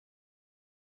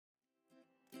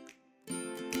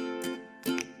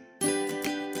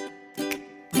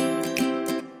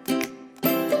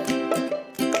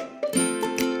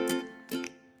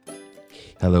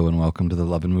Hello and welcome to the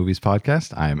Love and Movies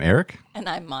podcast. I am Eric. And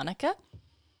I'm Monica.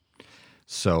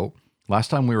 So last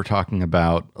time we were talking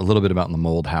about a little bit about the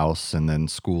mold house and then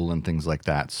school and things like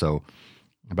that. So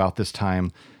about this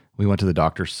time we went to the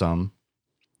doctor's some.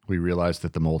 We realized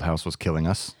that the mold house was killing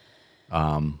us.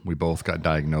 We both got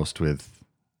diagnosed with,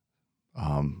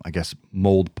 I guess,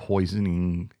 mold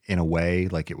poisoning in a way.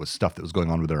 Like it was stuff that was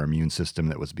going on with our immune system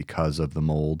that was because of the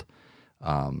mold.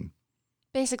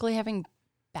 Basically having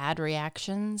bad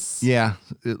reactions. Yeah,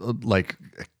 like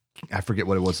I forget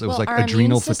what it was. It was like our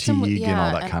adrenal immune system fatigue and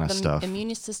all that kind of the stuff.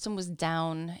 Immune system was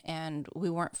down and we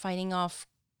weren't fighting off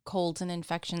colds and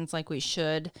infections like we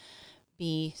should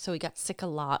be. So we got sick a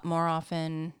lot more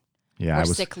often. Yeah, I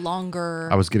was sick longer.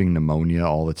 I was getting pneumonia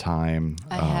all the time.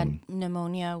 I had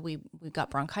pneumonia. We got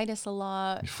bronchitis a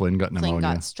lot. Flynn got pneumonia. Flynn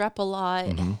got strep a lot.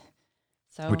 Mm-hmm.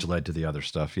 So which led to the other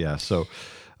stuff. Yeah. So,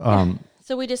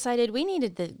 So we decided we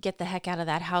needed to get the heck out of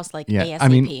that house like yeah, ASAP. I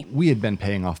mean, we had been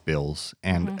paying off bills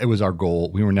and it was our goal.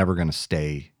 We were never going to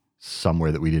stay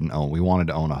somewhere that we didn't own. We wanted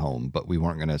to own a home, but we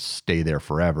weren't going to stay there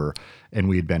forever. And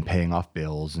we had been paying off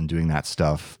bills and doing that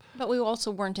stuff. But we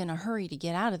also weren't in a hurry to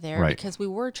get out of there Right. because we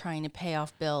were trying to pay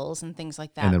off bills and things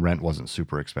like that. And the rent wasn't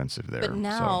super expensive there. But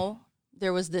now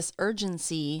there was this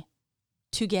urgency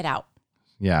to get out.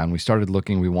 Yeah, and we started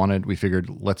looking. We figured,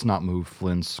 let's not move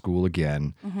Flynn's school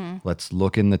again. Mm-hmm. Let's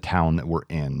look in the town that we're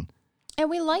in. And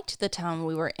we liked the town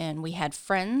we were in. We had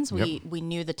friends. Yep. We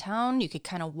knew the town. You could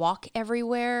kind of walk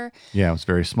everywhere. Yeah, it was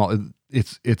very small.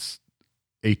 It's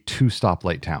a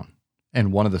 2-stoplight town.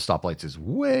 And one of the stoplights is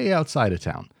way outside of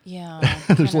town. Yeah.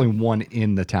 There's only one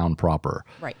in the town proper.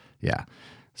 Right. Yeah.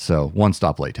 So one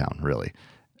stoplight town, really.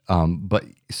 But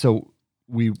so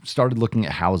we started looking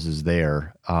at houses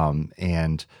there.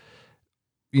 And,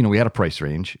 you know, we had a price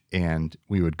range and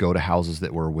we would go to houses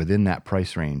that were within that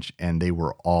price range and they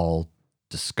were all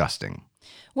disgusting.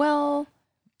 Well,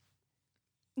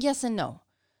 yes and no.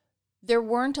 There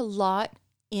weren't a lot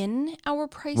in our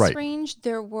price Right. range.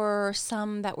 There were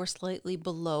some that were slightly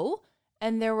below,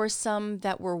 and there were some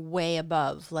that were way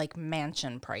above, like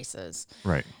mansion prices.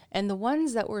 Right. And the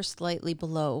ones that were slightly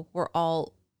below were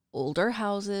all older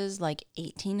houses, like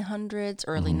 1800s,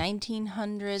 early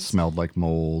 1900s, Smelled like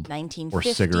mold 1950s. or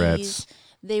cigarettes.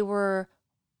 They were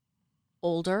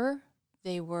older.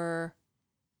 They were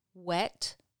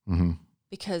wet Mm-hmm.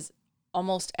 because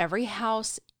almost every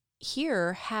house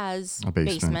here has A basement.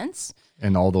 basements.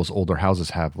 And all those older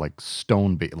houses have like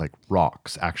like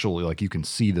rocks. Actually, like you can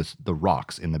see the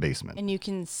rocks in the basement. And you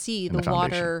can see In the the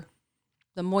foundation. water,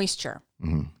 the moisture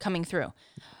Mm-hmm. coming through.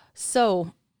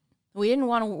 So we didn't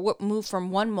want to move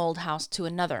from one mold house to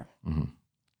another. Mm-hmm.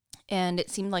 And it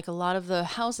seemed like a lot of the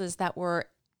houses that were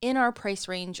in our price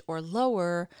range or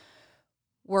lower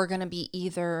were going to be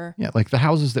either Yeah, like the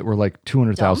houses that were like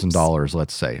 $200,000,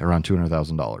 let's say, around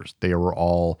 $200,000. They were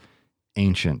all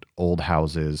ancient old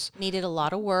houses, needed a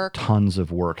lot of work. tons of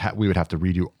work. We would have to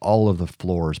redo all of the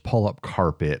floors, pull up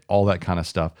carpet, all that kind of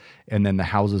stuff. And then the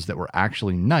houses that were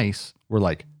actually nice were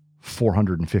like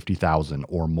 $450,000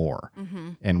 or more. Mm-hmm.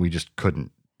 And we just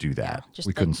couldn't do that. Just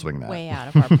we couldn't swing that. way out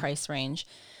of our price range.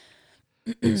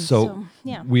 So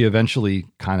yeah. we eventually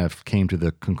kind of came to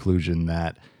the conclusion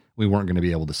that we weren't going to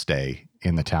be able to stay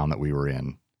in the town that we were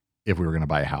in if we were going to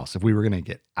buy a house. If we were going to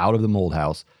get out of the mold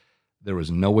house, there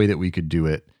was no way that we could do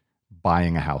it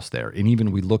buying a house there. And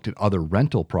even we looked at other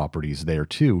rental properties there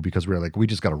too, because we were like, we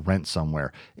just got to rent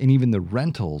somewhere. And even the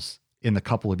rentals in the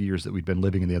couple of years that we'd been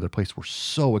living in the other place were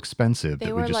so expensive They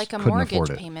that we were just like a couldn't afford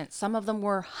mortgage it. payment. Some of them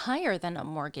were higher than a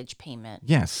mortgage payment.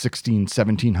 Yeah,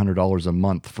 $1,600-$1,700 a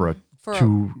month for a For a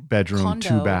 2-bedroom, condo.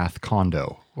 2-bath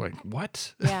condo. Like,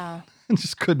 what? Yeah.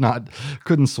 Just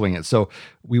couldn't swing it. So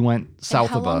we went south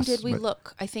And of us. how long did we but-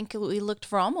 look? I think we looked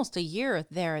for almost a year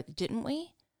there, didn't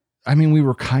we? I mean, we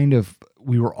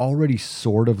were already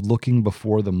sort of looking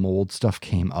before the mold stuff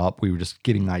came up. We were just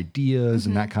getting ideas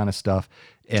and that kind of stuff.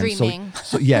 And Dreaming.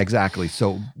 So yeah, exactly.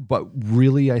 So, but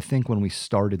really, I think when we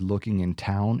started looking in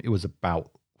town, it was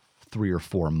about 3 or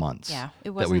 4 months Yeah, it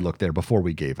that we wasn't. looked there before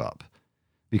we gave up.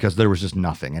 Because there was just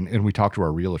nothing. And we talked to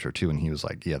our realtor too, and he was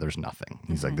like, yeah, there's nothing.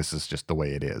 He's like, this is just the way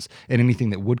it is. And anything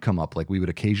that would come up, like we would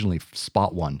occasionally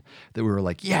spot one that we were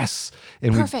like, yes.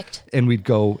 And Perfect. We'd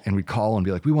go and we'd call and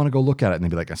be like, we want to go look at it. And they'd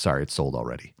be like, sorry, it's sold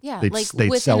already. Yeah, They'd, like they'd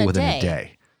within sell a within day. a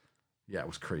day. Yeah, it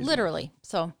was crazy. Literally.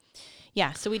 So,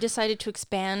 yeah. So we decided to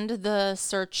expand the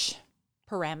search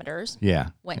parameters. Yeah.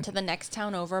 Went to the next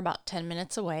town over, about 10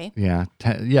 minutes away. Yeah.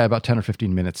 About 10 or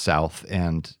 15 minutes south.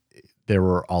 And there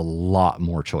were a lot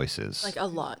more choices. Like a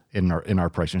lot. in our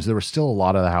price range. There were still a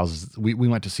lot of the houses. We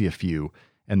went to see a few,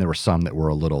 and there were some that were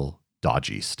a little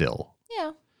dodgy still.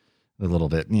 Yeah. a little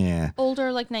bit. Yeah.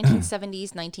 Older, like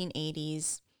 1970s,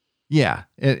 1980s. Yeah.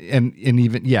 And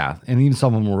even, yeah. And even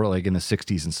some of them were like in the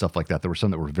 60s and stuff like that. There were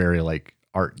some that were very like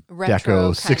Art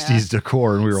Retro Deco, 60s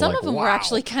decor. And we were Some like, of them wow. were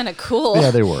actually kind of cool.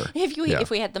 Yeah, they were. If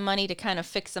we had the money to kind of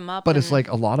fix them up. But it's like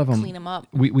a lot of them, clean them up.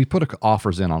 we put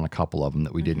offers in on a couple of them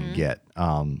that we didn't get.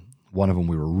 One of them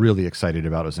we were really excited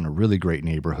about. It was in a really great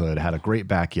neighborhood, had a great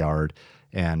backyard,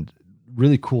 and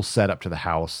really cool setup to the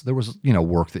house. There was,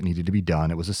 work that needed to be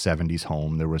done. It was a 70s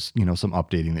home. There was, some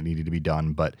updating that needed to be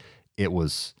done, but it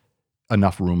was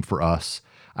enough room for us.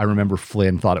 I remember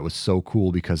Flynn thought it was so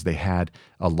cool because they had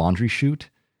a laundry chute.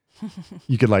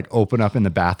 You could like open up in the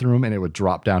bathroom and it would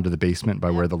drop down to the basement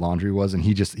by where the laundry was. And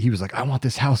he was like, I want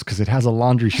this house because it has a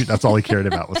laundry chute. That's all he cared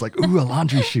about was like, ooh, a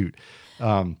laundry chute.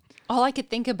 All I could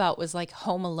think about was like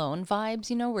Home Alone vibes,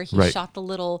 where he shot the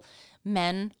little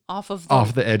men off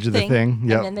the edge of the thing.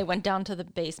 Yep. And then they went down to the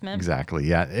basement. Exactly.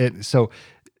 Yeah. So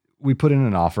we put in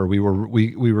an offer. We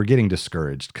were getting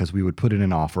discouraged because we would put in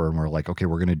an offer and we're like, okay,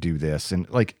 we're going to do this. And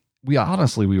like, we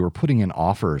were putting in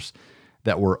offers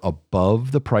that were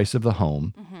above the price of the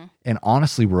home. And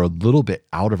honestly, we're a little bit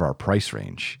out of our price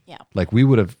range. Yeah. Like we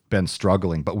would have been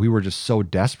struggling, but we were just so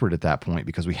desperate at that point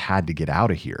because we had to get out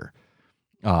of here,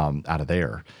 out of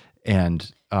there.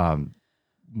 And,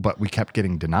 but we kept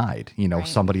getting denied.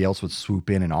 Somebody else would swoop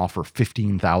in and offer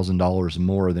 $15,000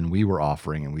 more than we were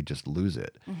offering, and we just lose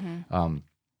it. And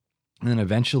then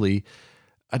eventually,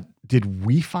 did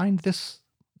we find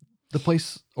the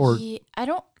place, or I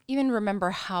don't even remember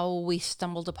how we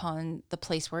stumbled upon the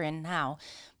place we're in now,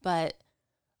 but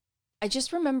I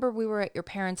just remember we were at your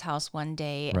parents' house one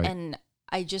day, and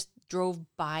I just drove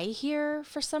by here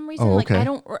for some reason. Oh, okay.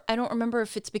 Like I don't remember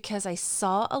if it's because I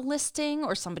saw a listing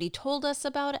or somebody told us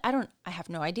about it. I have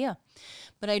no idea.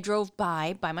 But I drove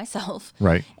by myself.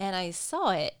 Right. And I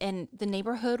saw it, and the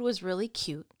neighborhood was really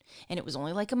cute, and it was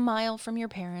only like a mile from your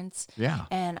parents. Yeah.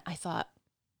 And I thought,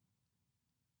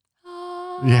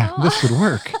 yeah, this could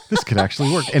work. This could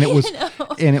actually work. And it was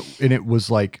and it was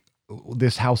like,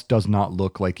 this house does not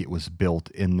look like it was built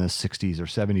in the 60s or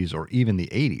 70s or even the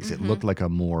 80s. It looked like a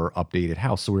more updated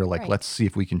house. So we were like, let's see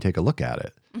if we can take a look at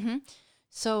it.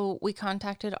 So we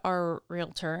contacted our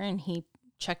realtor, and he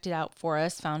checked it out for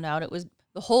us, found out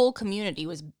the whole community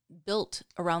was built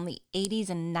around the 80s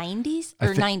and 90s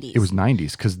or 90s. It was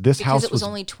 90s because house was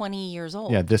only 20 years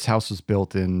old. Yeah, this house was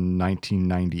built in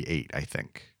 1998, I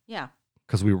think. Yeah.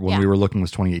 Because we were looking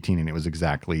was 2018, and it was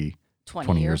exactly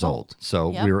 20 years old. So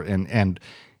we were and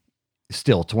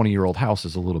still 20-year-old house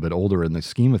is a little bit older in the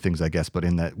scheme of things, I guess. But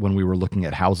in that, when we were looking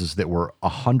at houses that were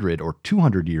 100 or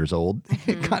 200 years old,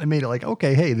 it kind of made it like,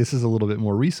 okay, hey, this is a little bit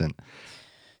more recent.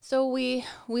 So we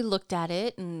looked at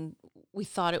it, and we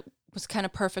thought it was kind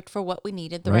of perfect for what we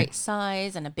needed, the right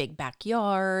size and a big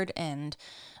backyard, and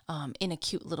in a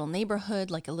cute little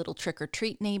neighborhood, like a little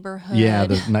trick-or-treat neighborhood. Yeah,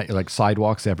 there's like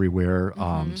sidewalks everywhere,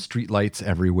 street lights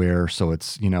everywhere, so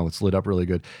it's it's lit up really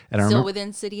good. And still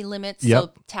within city limits,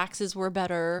 so taxes were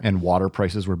better. And water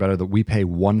prices were better. That we pay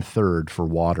 1/3 for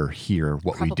water here,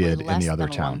 what we did in the other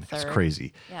town. It's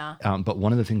crazy. Yeah. But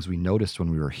one of the things we noticed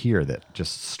when we were here that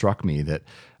just struck me that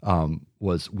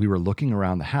was we were looking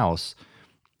around the house,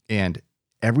 and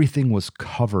everything was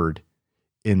covered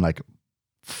in like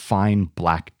fine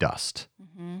black dust.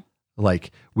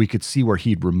 Like we could see where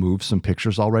he'd removed some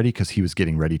pictures already because he was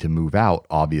getting ready to move out,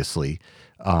 obviously.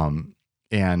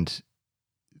 And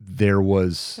there were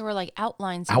like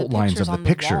outlines of the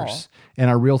pictures.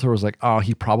 And our realtor was like, oh,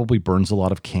 he probably burns a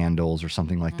lot of candles or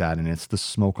something like that. And it's the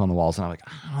smoke on the walls. And I'm like,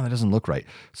 oh, that doesn't look right.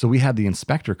 So we had the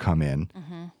inspector come in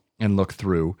and look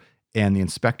through. And the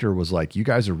inspector was like, you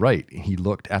guys are right. And he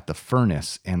looked at the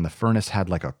furnace, and the furnace had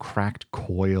like a cracked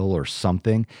coil or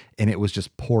something, and it was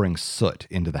just pouring soot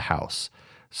into the house.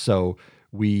 So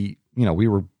we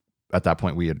were at that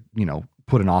point, we had,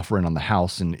 put an offer in on the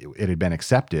house, and it had been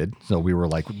accepted. So we were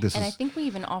like, I think we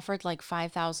even offered like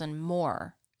 $5,000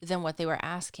 more than what they were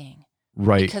asking.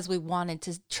 Right. Because we wanted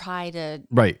to try to.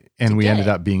 Right. And we ended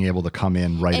up being able to come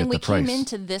in right at the price. And we came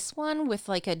into this one with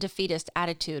like a defeatist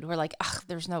attitude. We're like,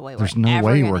 there's no way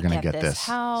we're going to get this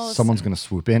house. Someone's going to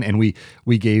swoop in. And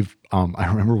we gave, I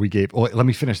remember let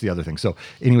me finish the other thing. So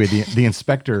anyway, the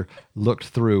inspector looked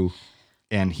through,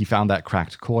 and he found that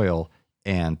cracked coil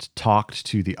and talked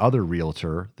to the other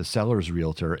realtor, the seller's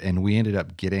realtor. And we ended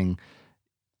up getting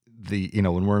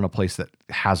when we're in a place that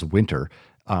has winter,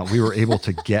 we were able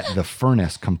to get the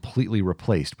furnace completely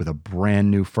replaced with a brand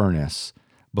new furnace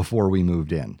before we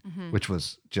moved in, which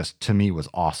was just, to me, was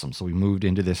awesome. So we moved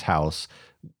into this house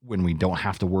when we don't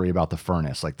have to worry about the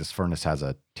furnace. Like this furnace has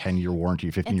a 10-year warranty,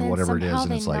 15-year, whatever it is.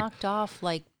 And it's like knocked off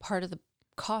like part of the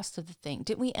cost of the thing?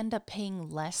 Didn't we end up paying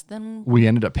less than? We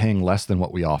ended up paying less than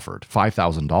what we offered,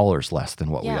 $5,000 less than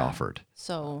what we offered.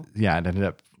 So yeah, it ended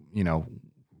up,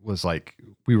 was like,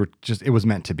 it was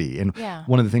meant to be. And yeah.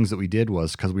 one of the things that we did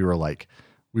was, because we were like,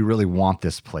 we really want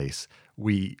this place,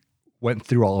 we went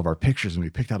through all of our pictures and we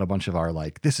picked out a bunch of our,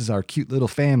 like, this is our cute little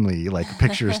family, like,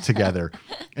 pictures together.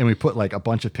 And we put like a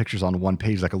bunch of pictures on one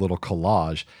page, like a little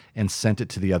collage, and sent it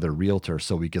to the other realtor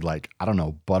so we could, like, I don't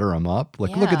know, butter them up.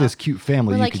 Like, look at this cute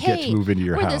family you could get to move into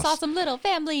your house. We're this awesome little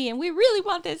family and we really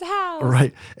want this house.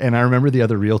 Right. And I remember the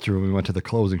other realtor, when we went to the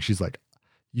closing, she's like,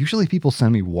 usually people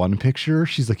send me one picture.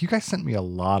 She's like, you guys sent me a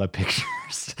lot of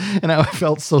pictures. And I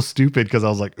felt so stupid because I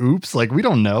was like, oops, like, we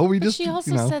don't know. She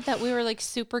also said that we were like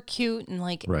super cute and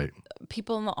like right.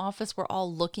 people in the office were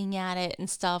all looking at it and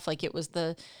stuff. Like it was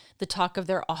the talk of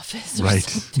their office. Right.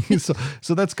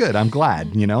 so that's good. I'm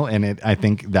glad, and I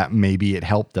think that maybe it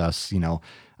helped us,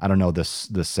 I don't know, the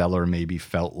seller maybe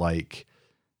felt like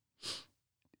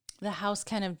the house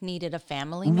kind of needed a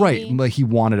family. Maybe. Right. But he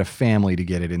wanted a family to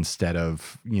get it instead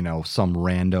of, some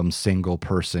random single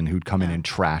person who'd come in and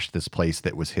trash this place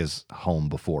that was his home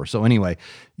before. So anyway,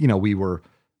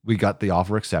 we got the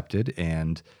offer accepted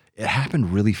and it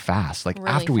happened really fast. Like really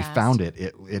after we found it,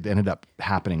 it ended up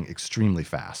happening extremely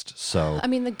fast. So, I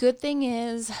mean, the good thing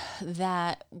is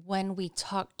that when we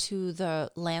talked to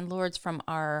the landlords from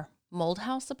our mold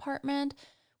house apartment,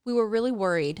 we were really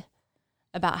worried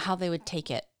about how they would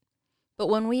take it. But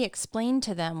when we explained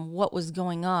to them what was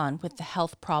going on with the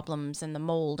health problems and the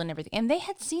mold and everything, and they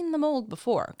had seen the mold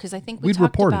before, because I think we'd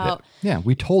reported about it. Yeah,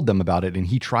 we told them about it, and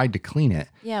he tried to clean it.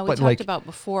 Yeah, we talked about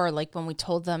before, like when we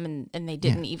told them, and they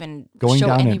didn't even show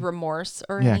any remorse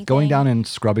or anything. Yeah, going down and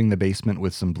scrubbing the basement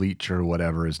with some bleach or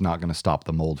whatever is not going to stop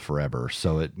the mold forever.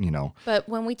 So it, But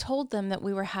when we told them that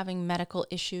we were having medical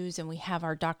issues and we have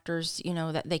our doctors,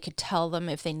 that they could tell them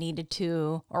if they needed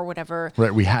to or whatever.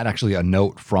 Right, we had actually a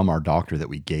note from our doctor that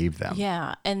we gave them.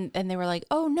 Yeah, and they were like,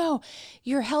 "Oh no,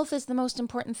 your health is the most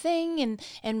important thing,"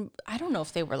 and I don't know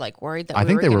if they were like worried that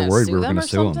they were worried we were going to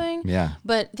sue them. Yeah,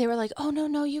 but they were like, "Oh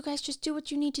no, you guys just do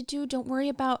what you need to do. Don't worry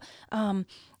about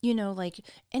like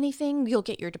anything. You'll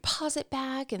get your deposit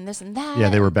back and this and that." Yeah,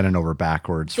 they were bending over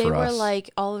backwards for us. They were like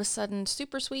all of a sudden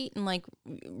super sweet and like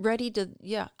ready to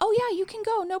oh yeah, you can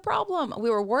go, no problem. We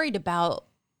were worried about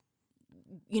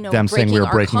them saying we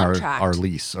were breaking our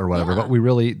lease or whatever, but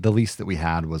the lease that we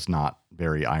had was not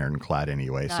very ironclad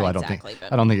anyway. So I don't think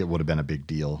it would have been a big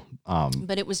deal.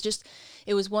 But it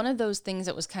was one of those things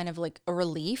that was kind of like a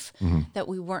relief that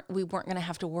we weren't going to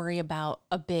have to worry about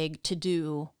a big to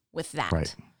do with that.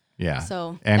 Right. Yeah.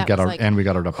 So and we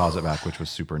got our deposit back, which was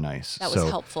super nice. That was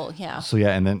helpful. Yeah. So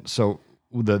yeah, and then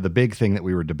the big thing that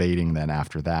we were debating then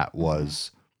after that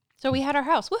was. So we had our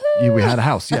house. Woohoo! We had a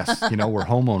house, yes. We're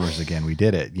homeowners again. We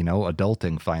did it,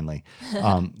 adulting finally.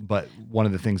 But one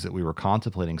of the things that we were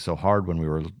contemplating so hard when we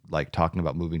were like talking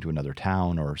about moving to another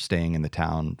town or staying in the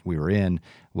town we were in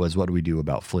was, what do we do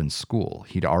about Flynn's school?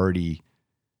 He'd already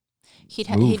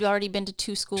been to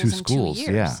two schools in 2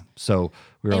 years. Yeah. So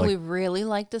we really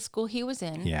liked the school he was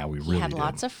in. Yeah, we really He had did.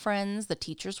 lots of friends. The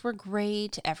teachers were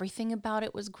great. Everything about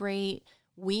it was great.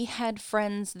 We had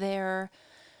friends there.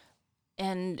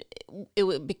 And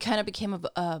it kind of became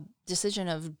a decision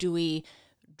of, do we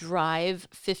drive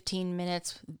 15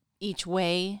 minutes each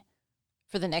way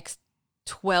for the next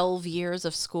 12 years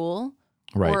of school?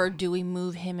 Right. Or do we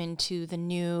move him into the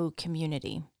new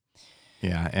community?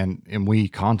 Yeah, and we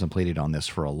contemplated on this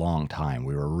for a long time.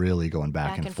 We were really going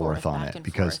back and forth on it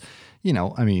because,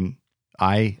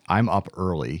 I'm up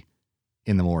early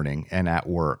in the morning and at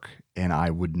work, and I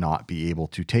would not be able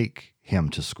to take him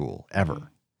to school ever.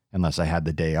 Unless I had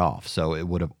the day off. So it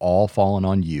would have all fallen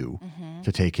on you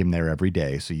to take him there every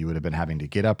day. So you would have been having to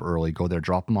get up early, go there,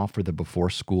 drop him off for the before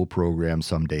school program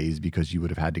some days because you would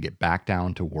have had to get back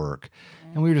down to work.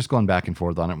 And we were just going back and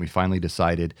forth on it. And we finally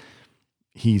decided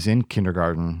he's in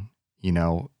kindergarten,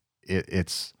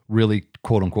 it's really,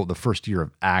 quote unquote, the first year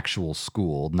of actual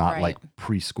school, not like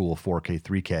preschool 4K,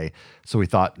 3K. So we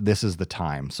thought this is the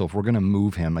time. So if we're going to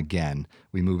move him again,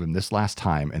 we move him this last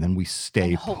time and then we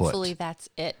stay put. Hopefully that's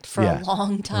it for a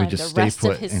long time, the rest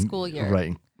of his school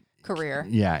year career.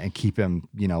 Yeah, and keep him,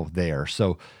 there.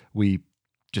 So we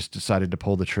just decided to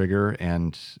pull the trigger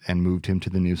and moved him to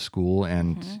the new school.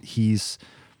 And he's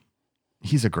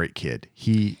a great kid.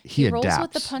 He rolls adapts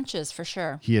with the punches for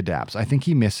sure. He adapts. I think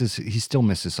he still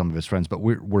misses some of his friends, but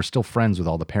we're still friends with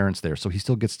all the parents there. So he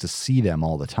still gets to see them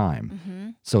all the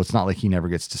time. So it's not like he never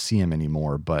gets to see them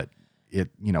anymore, but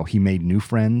he made new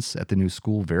friends at the new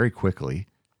school very quickly.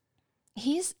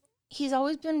 He's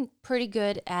always been pretty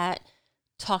good at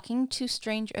talking to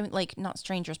strangers, I mean, like not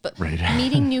strangers, but Right.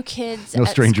 meeting new kids No at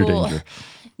stranger school. danger.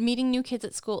 Meeting new kids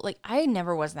at school. Like I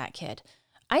never was that kid.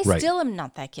 I Right. still am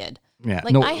not that kid. Yeah.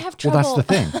 Like No, I have well, trouble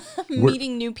that's the thing.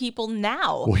 meeting new people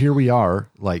now. Well, here we are.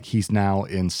 Like he's now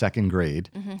in second grade.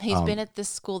 He's been at this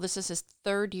school. This is his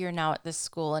third year now at this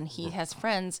school, and he has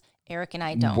friends. Eric and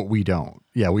I don't. But we don't.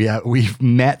 Yeah, we've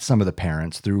met some of the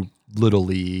parents through Little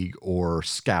League or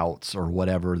Scouts or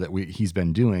whatever that he's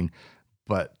been doing,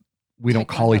 but we don't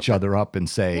call each other up and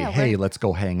say, Yeah, "Hey, let's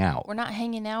go hang out." We're not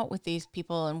hanging out with these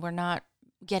people, and we're not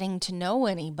getting to know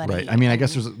anybody. Right. I mean, I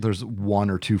guess there's one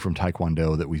or two from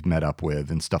Taekwondo that we've met up with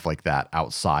and stuff like that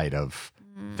outside of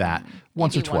that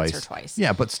once or twice.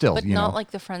 Yeah, but still, but you not know,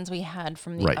 like the friends we had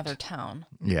from the other town.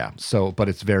 Yeah. So, but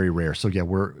it's very rare. So yeah,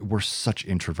 we're such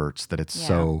introverts that it's Yeah.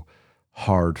 so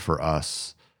hard for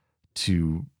us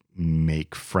to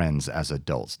make friends as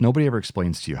adults. Nobody ever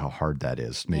explains to you how hard that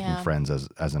is, making Yeah. friends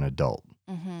as an adult.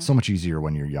 Mm-hmm. So much easier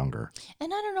when you're younger.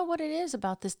 And I don't know what it is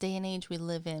about this day and age we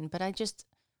live in, but I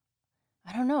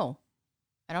don't know.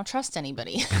 I don't trust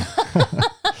anybody.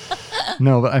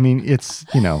 No, but I mean, it's,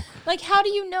 you know, Like, how do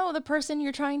you know the person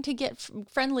you're trying to get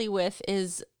friendly with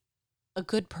is a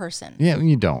good person? yeah,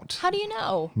 you don't. How do you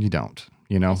know? You don't,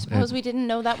 you know. I suppose we didn't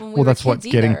know that when we Well, were that's what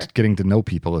kids either. getting to know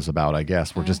people is about, I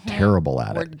guess. We're just terrible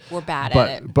at it. We're bad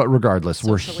at it. But regardless,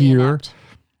 we're Socially here inept.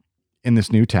 in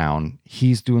this new town.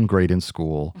 He's doing great in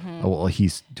school. Mm-hmm. Well,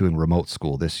 he's doing remote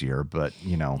school this year, but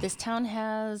you know, This town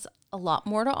has a lot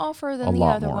more to offer A than the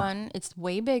lot other more. one. It's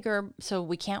way bigger, so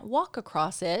we can't walk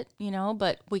across it,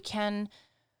 but we can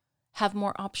have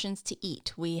more options to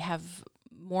eat. We have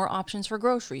more options for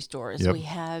grocery stores. Yep. We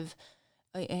have,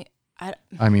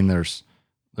 I mean, there's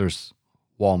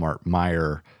Walmart,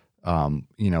 Meijer,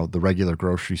 the regular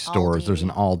grocery stores. Aldi. There's an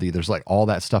Aldi. There's like all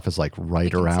that stuff is like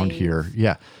right can around save. here.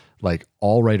 Yeah, like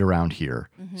all right around here.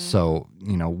 So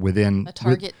within a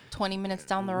Target 20 minutes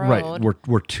down the road. right,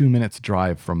 we're 2 minutes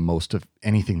drive from most of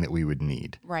anything that we would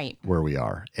need. Right. Where we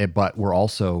are, but we're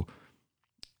also,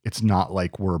 it's not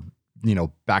like we're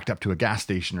backed up to a gas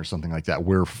station or something like that.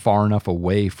 We're far enough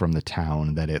away from the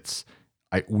town that it's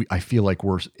I feel like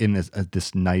we're in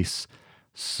this nice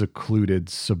secluded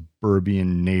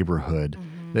suburban neighborhood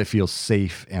that feels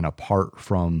safe and apart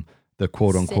from the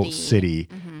quote unquote city,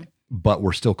 but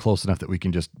we're still close enough that we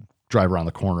can just drive around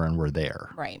the corner and we're there.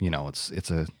 Right.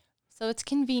 So it's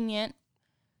convenient,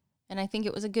 and I think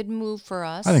it was a good move for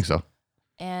us. I think so.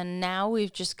 And now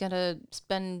we've just got to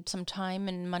spend some time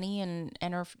and money and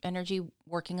energy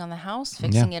working on the house,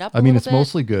 fixing it up. I mean, little it's bit.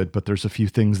 mostly good, but there's a few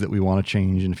things that we want to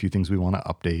change and a few things we want to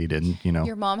update. And,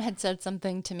 Your mom had said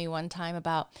something to me one time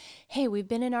about, hey, we've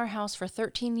been in our house for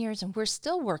 13 years and we're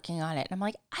still working on it. And I'm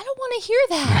like, I don't want to hear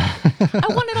that.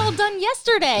 I want it all done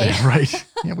yesterday. right.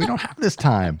 Yeah, we don't have this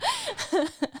time.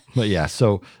 But yeah,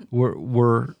 so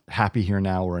we're happy here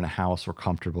now. We're in a house. We're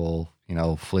comfortable.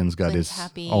 Flynn's got Flynn's his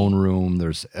happy. own room.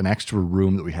 There's an extra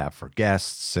room that we have for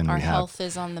guests, and Our we have health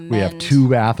is on the mend. we have 2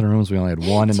 bathrooms. We only had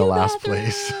one in the 2 last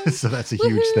place, bathrooms. so that's a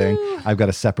huge thing. Woohoo. I've got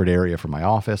a separate area for my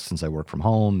office since I work from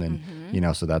home,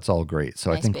 and so that's all great.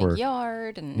 So nice I think big we're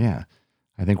yard and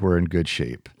I think we're in good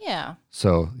shape. yeah.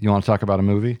 So you want to talk about a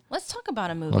movie? Let's talk about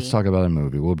a movie. Let's talk about a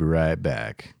movie. We'll be right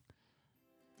back.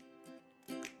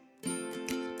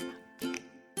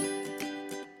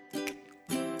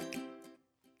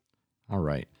 All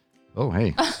right. Oh,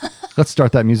 hey. Let's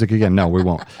start that music again. No, we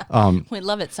won't. We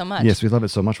love it so much. Yes, we love it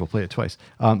so much. We'll play it twice.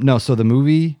 No, so the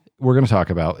movie we're going to talk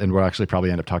about, and we'll actually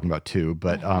probably end up talking about 2,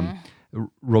 but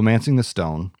Romancing the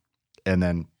Stone, and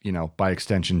then, by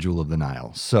extension, Jewel of the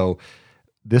Nile. So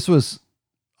this was,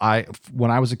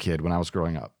 when I was a kid, when I was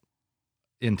growing up,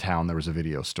 in town, there was a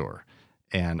video store.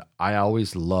 And I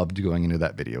always loved going into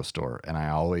that video store. And I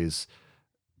always,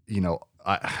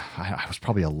 I was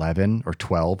probably 11 or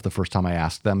 12 the first time I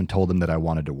asked them and told them that I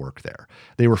wanted to work there.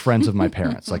 They were friends of my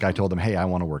parents. Like I told them, hey, I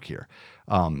want to work here.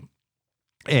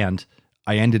 And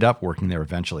I ended up working there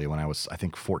eventually when I was, I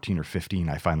think 14 or 15,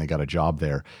 I finally got a job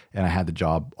there, and I had the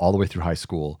job all the way through high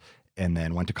school and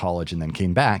then went to college and then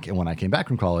came back. And when I came back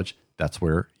from college, that's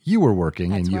where you were working.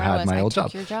 That's and you where I had was. my I old took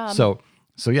job. your job.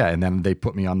 So yeah. And then they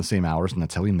put me on the same hours, and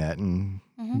that's how we met. And,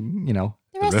 The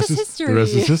rest is history. The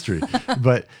rest is history.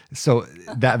 But so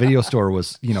that video store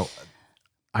was,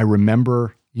 I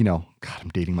remember, God, I'm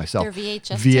dating myself. They're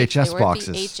VHS VHS tapes. They were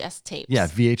boxes. VHS tapes. Yeah,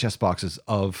 VHS boxes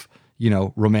of,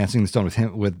 Romancing the Stone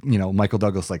with Michael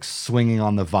Douglas like swinging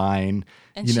on the vine.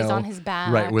 And she's on his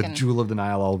back. Right, with and Jewel of the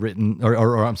Nile all written,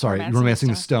 or I'm sorry, Romancing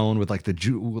the Stone with like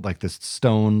the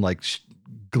stone like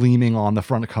gleaming on the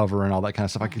front cover and all that kind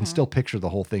of stuff. I can still picture the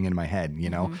whole thing in my head, you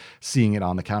know, seeing it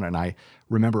on the counter. And I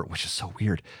remember, which is so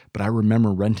weird, but I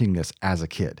remember renting this as a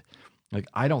kid. Like,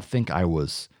 I don't think I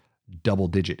was double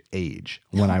digit age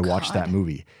when I watched that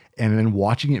movie. And then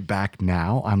watching it back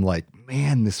now, I'm like,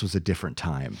 man, this was a different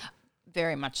time.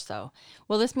 Very much so.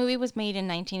 Well, this movie was made in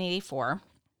 1984,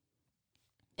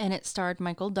 and it starred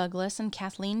Michael Douglas and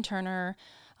Kathleen Turner.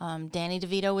 Danny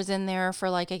DeVito was in there for,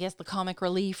 like, I guess the comic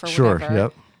relief or whatever.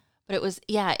 Yep. But it was,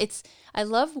 I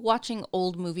love watching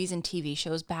old movies and TV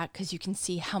shows back because you can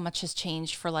see how much has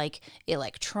changed for, like,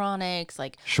 electronics,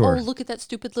 like, Sure. oh, look at that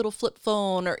stupid little flip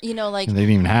phone, or, you know, like. And they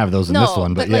didn't even have those in this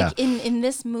one, but yeah. Like, in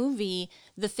this movie,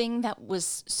 the thing that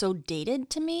was so dated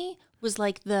to me was,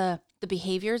 like, the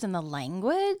behaviors and the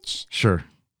language. Sure.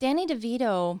 Danny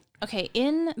DeVito, okay,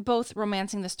 in both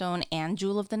Romancing the Stone and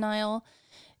Jewel of the Nile,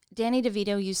 Danny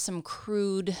DeVito used some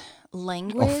crude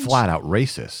language. Oh, flat out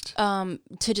racist.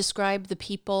 To describe the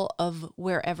people of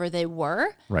wherever they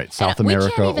were. Right, South America,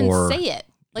 we can't even or say it.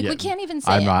 Like, yeah, we can't even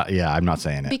say it. I'm not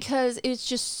saying it. Because it's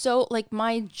just so, like,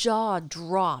 my jaw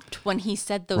dropped when he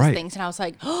said those Right. things. And I was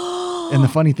like, oh. And the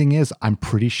funny thing is, I'm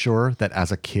pretty sure that as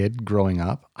a kid growing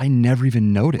up, I never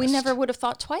even noticed. We never would have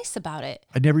thought twice about it.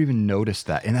 I never even noticed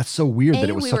that. And that's so weird that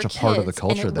it was such a part of the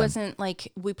culture and it then. wasn't like,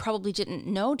 we probably didn't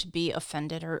know to be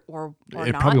offended or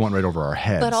It not. probably went right over our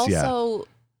heads. But also,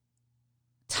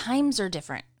 times are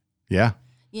different. Yeah.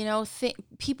 You know,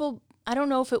 people, I don't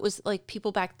know if it was like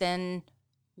people back then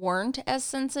weren't as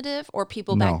sensitive, or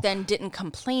people back then didn't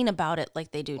complain about it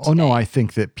like they do today. Oh, no, I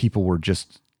think that people were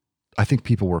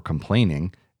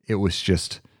complaining. It was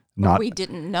just not. We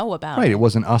didn't know about it. Right. It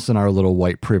wasn't us and our little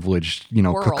white privileged,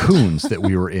 World. cocoons that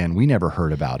we were in. We never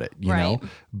heard about it, you know,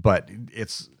 but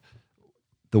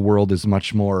the world is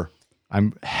much more,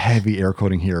 I'm heavy air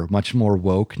quoting here, much more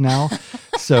woke now.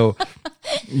 So,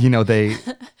 I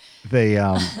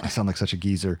sound like such a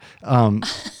geezer.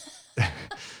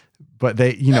 But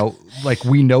they, like,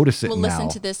 we notice it now. We'll listen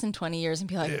to this in 20 years and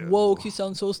be like, woke, you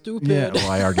sound so stupid. Yeah, well,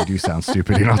 I already do sound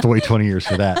stupid. You don't have to wait 20 years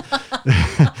for that.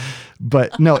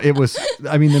 But no,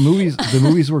 the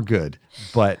movies were good,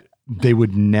 but they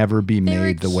would never be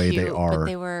made the way they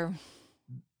are.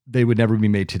 They would never be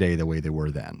made today the way they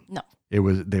were then. No. They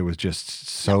was just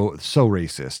so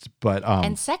racist, but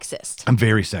and sexist. I'm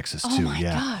very sexist too. Oh my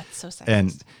yeah. God, so sexist.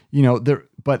 And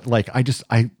but like I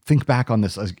think back on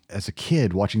this as a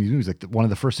kid watching these movies. Like one of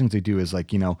the first things they do is like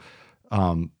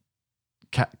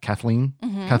Kathleen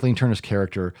Turner's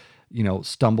character,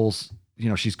 stumbles.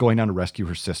 She's going down to rescue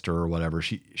her sister or whatever.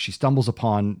 She stumbles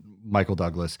upon Michael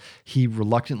Douglas. He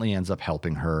reluctantly ends up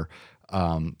helping her,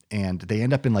 and they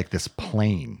end up in like this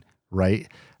plane, right?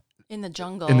 In the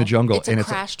jungle. It's a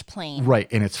crashed plane. Right.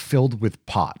 And it's filled with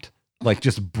pot, like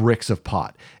just bricks of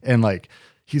pot. And like,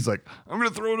 he's like, I'm going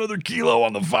to throw another kilo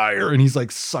on the fire. And he's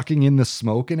like sucking in the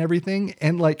smoke and everything.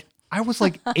 And like, I was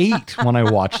like 8 when I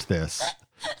watched this.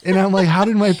 And I'm like, how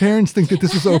did my parents think that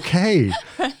this was okay?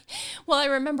 Well, I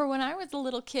remember when I was a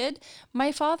little kid,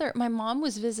 my mom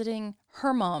was visiting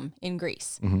her mom in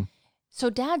Greece. Mm-hmm. So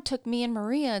Dad took me and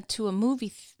Maria to a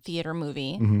movie theater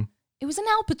movie. Mm-hmm. It was an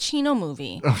Al Pacino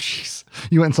movie. Oh, jeez.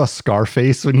 You went and saw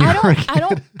Scarface when you were a kid?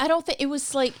 I don't think it was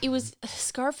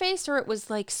Scarface, or it was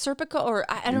like Serpico, or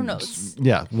I don't know.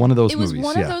 Yeah, one of those movies. It was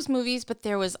one of those movies, but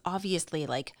there was obviously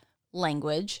like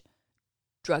language,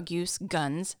 drug use,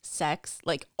 guns, sex,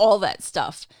 like all that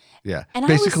stuff. Yeah. And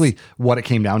basically what it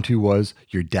came down to was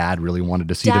your dad really wanted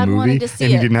to see the movie, and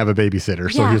he didn't have a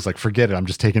babysitter. Yeah. So he was like, forget it. I'm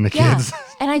just taking the kids.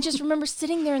 And I just remember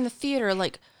sitting there in the theater,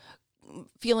 like,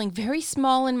 feeling very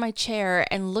small in my chair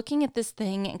and looking at this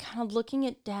thing and kind of looking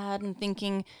at Dad and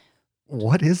thinking,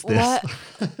 what is this?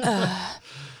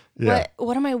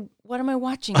 What am I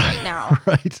watching right now?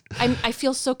 Right. I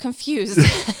feel so confused.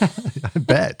 I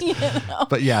bet.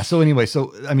 But yeah, so anyway,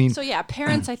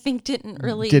 parents I think didn't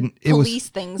police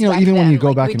things. Even when you go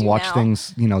like back and watch now.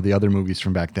 things, the other movies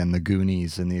from back then, the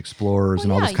Goonies and the Explorers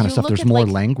and all this kind of stuff, there's more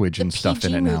language and stuff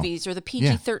in it now. Movies or the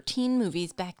PG-13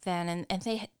 movies back then, and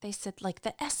they said like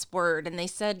the S word, and they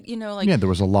said, there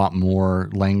was a lot more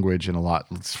language and a lot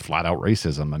flat out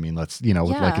racism. I mean,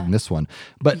 like in this one.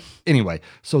 But anyway,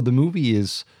 so the movie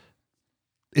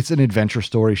it's an adventure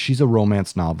story. She's a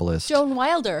romance novelist. Joan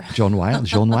Wilder. Joan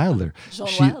Wilder.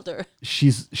 Wilder.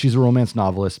 She's a romance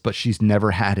novelist, but she's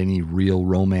never had any real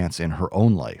romance in her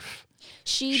own life.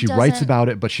 She writes about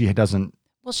it, but she doesn't.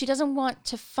 Well, she doesn't want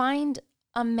to find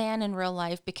a man in real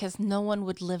life because no one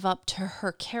would live up to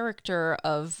her character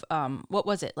of what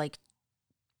was it, like?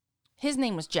 His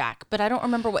name was Jack, but I don't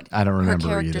remember what her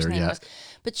character's name was.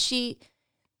 But she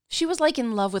was like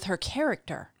in love with her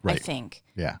character, right. I think.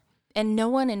 Yeah. And no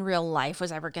one in real life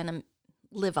was ever going to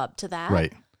live up to that.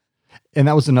 Right. And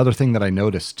that was another thing that I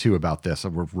noticed too about this.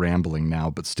 We're rambling now,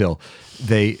 but still,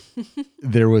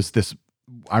 there was this.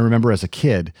 I remember as a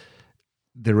kid,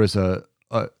 there was a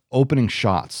opening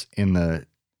shots in the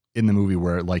movie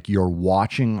where like you're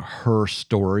watching her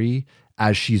story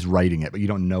as she's writing it, but you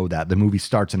don't know that. The movie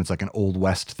starts and it's like an Old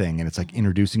West thing, and it's like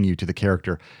introducing you to the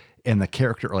character, and the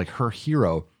character, like her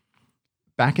hero,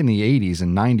 back in the 80s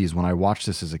and 90s when I watched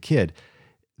this as a kid,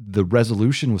 the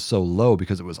resolution was so low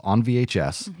because it was on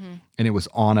VHS and it was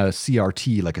on a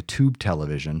CRT, like a tube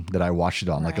television that I watched it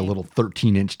on, like a little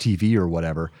 13-inch TV or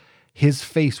whatever. His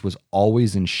face was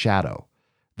always in shadow,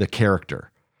 the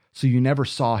character. So you never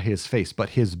saw his face, but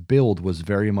his build was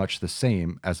very much the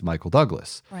same as Michael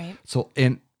Douglas. Right. So,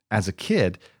 and as a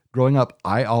kid growing up,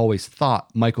 I always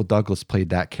thought Michael Douglas played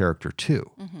that character too.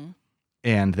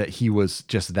 And that he was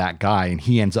just that guy, and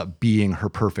he ends up being her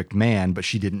perfect man, but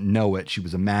she didn't know it. She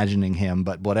was imagining him,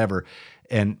 but whatever.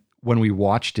 And when we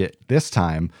watched it this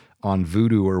time on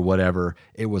Vudu or whatever,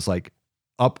 it was like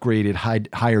upgraded,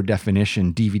 higher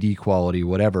definition, DVD quality,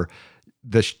 whatever.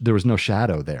 There was no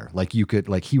shadow there. Like you could,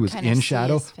 like he was Kind in of see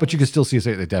shadow, his but you face. could still see his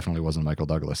face. It definitely wasn't Michael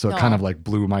Douglas. So No. it kind of like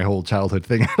blew my whole childhood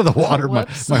thing out of the water. my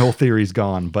Whoops. whole theory's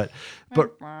gone. But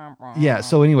yeah.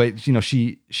 So anyway, you know,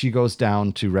 she goes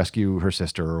down to rescue her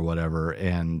sister or whatever,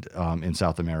 and in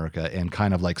South America, and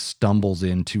kind of like stumbles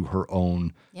into her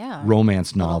own Yeah.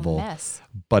 romance Little novel, mess.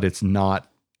 but it's not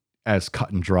as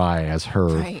cut and dry as her.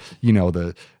 Right. You know,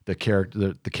 the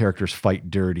characters fight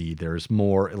dirty. There's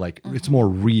more like it's more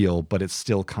real, but it's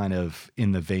still kind of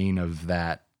in the vein of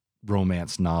that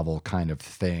romance novel kind of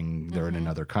thing. They're in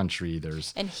another country.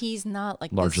 There's And he's not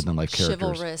like larger this than life characters.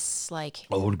 chivalrous, like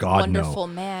Oh, God, no. wonderful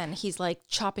man. He's like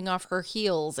chopping off her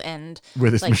heels and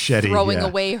With his like machete, throwing yeah.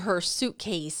 away her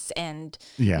suitcase and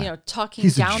Yeah. you know talking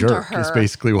He's a down jerk to her. is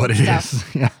basically what it stuff.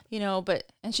 is. Yeah. You know,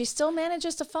 and she still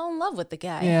manages to fall in love with the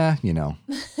guy. Yeah. You know,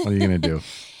 what are you going to do?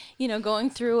 You know, going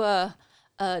through a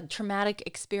traumatic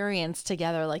experience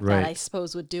together like Right. that, I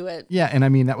suppose would do it. Yeah, and I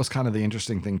mean that was kind of the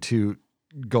interesting thing too,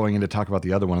 going into talk about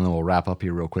the other one, and then we'll wrap up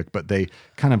here real quick. But they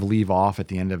kind of leave off at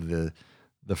the end of the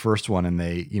first one, and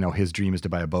they, you know, his dream is to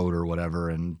buy a boat or whatever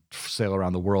and sail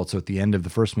around the world. So at the end of the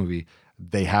first movie,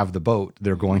 they have the boat.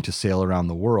 They're going to sail around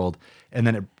the world, and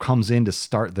then it comes in to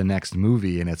start the next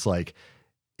movie, and it's like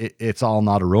it's all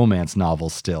not a romance novel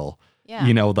still. Yeah.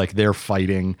 You know, like they're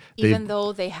fighting. Even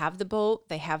though they have the boat,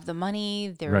 they have the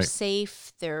money, they're Right.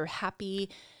 safe, they're happy,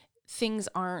 things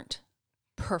aren't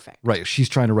perfect. Right. She's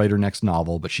trying to write her next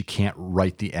novel, but she can't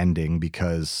write the ending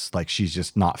because like she's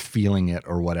just not feeling it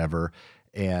or whatever.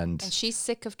 And And she's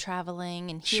sick of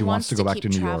traveling, and he She wants to go back keep to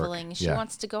New York. traveling. She Yeah.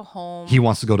 wants to go home. he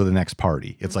wants to go to the next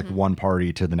party. It's like one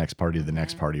party to the next party to the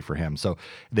next party for him. So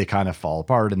they kind of fall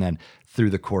apart. And then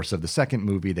through the course of the second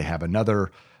movie, they have another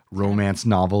romance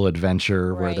novel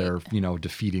adventure where Right. they're, you know,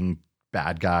 defeating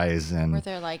bad guys and where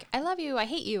they're like, I love you, I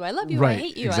hate you, I love you, right, I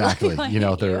hate you, exactly. I love you, I You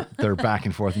know, hate you. they're back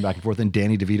and forth and back and forth. And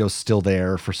Danny DeVito's still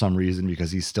there for some reason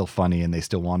because he's still funny and they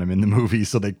still want him in the movie,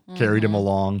 so they carried him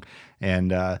along.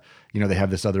 And you know, they have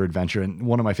this other adventure. And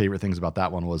one of my favorite things about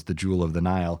that one was the Jewel of the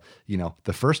Nile. You know,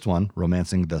 the first one,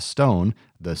 romancing the stone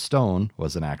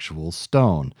was an actual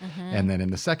stone. And then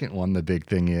in the second one, the big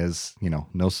thing is, you know,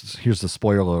 here's the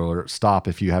spoiler alert. Stop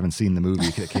if you haven't seen the movie.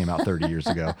 It came out 30 years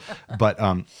ago. But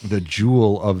the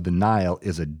Jewel of the Nile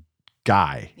is a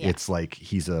guy. Yeah. It's like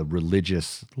he's a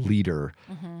religious leader.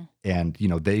 And, you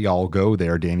know, they all go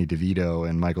there. Danny DeVito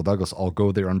and Michael Douglas all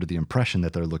go there under the impression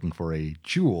that they're looking for a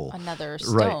jewel. Another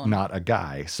stone. Right, not a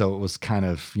guy. So it was kind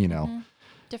of, you know,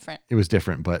 Different. it was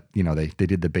different, but, you know, they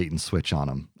did the bait and switch on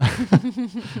them.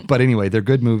 But anyway, they're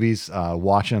good movies.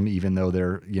 Watch them, even though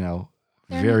they're, you know,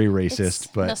 very racist. It's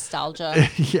But nostalgia.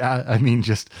 yeah, I mean,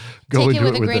 just go Take into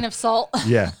it with a grain the, of salt.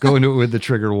 yeah, go into it with the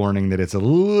trigger warning that it's a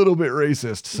little bit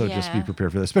racist. So just be Yeah.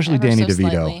 prepared for that, especially Ever Danny so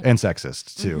DeVito slightly. and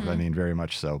sexist too. I mean, very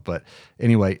much so. But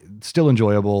anyway, still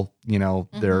enjoyable. You know,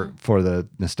 they're for the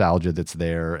nostalgia that's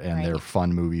there, and they're Right.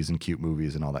 fun movies and cute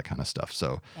movies and all that kind of stuff.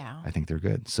 So Yeah. I think they're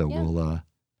good. So Yeah. we'll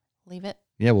Leave it.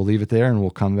 we'll leave it there, and we'll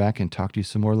come back and talk to you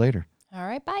some more later. All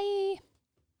right. Bye.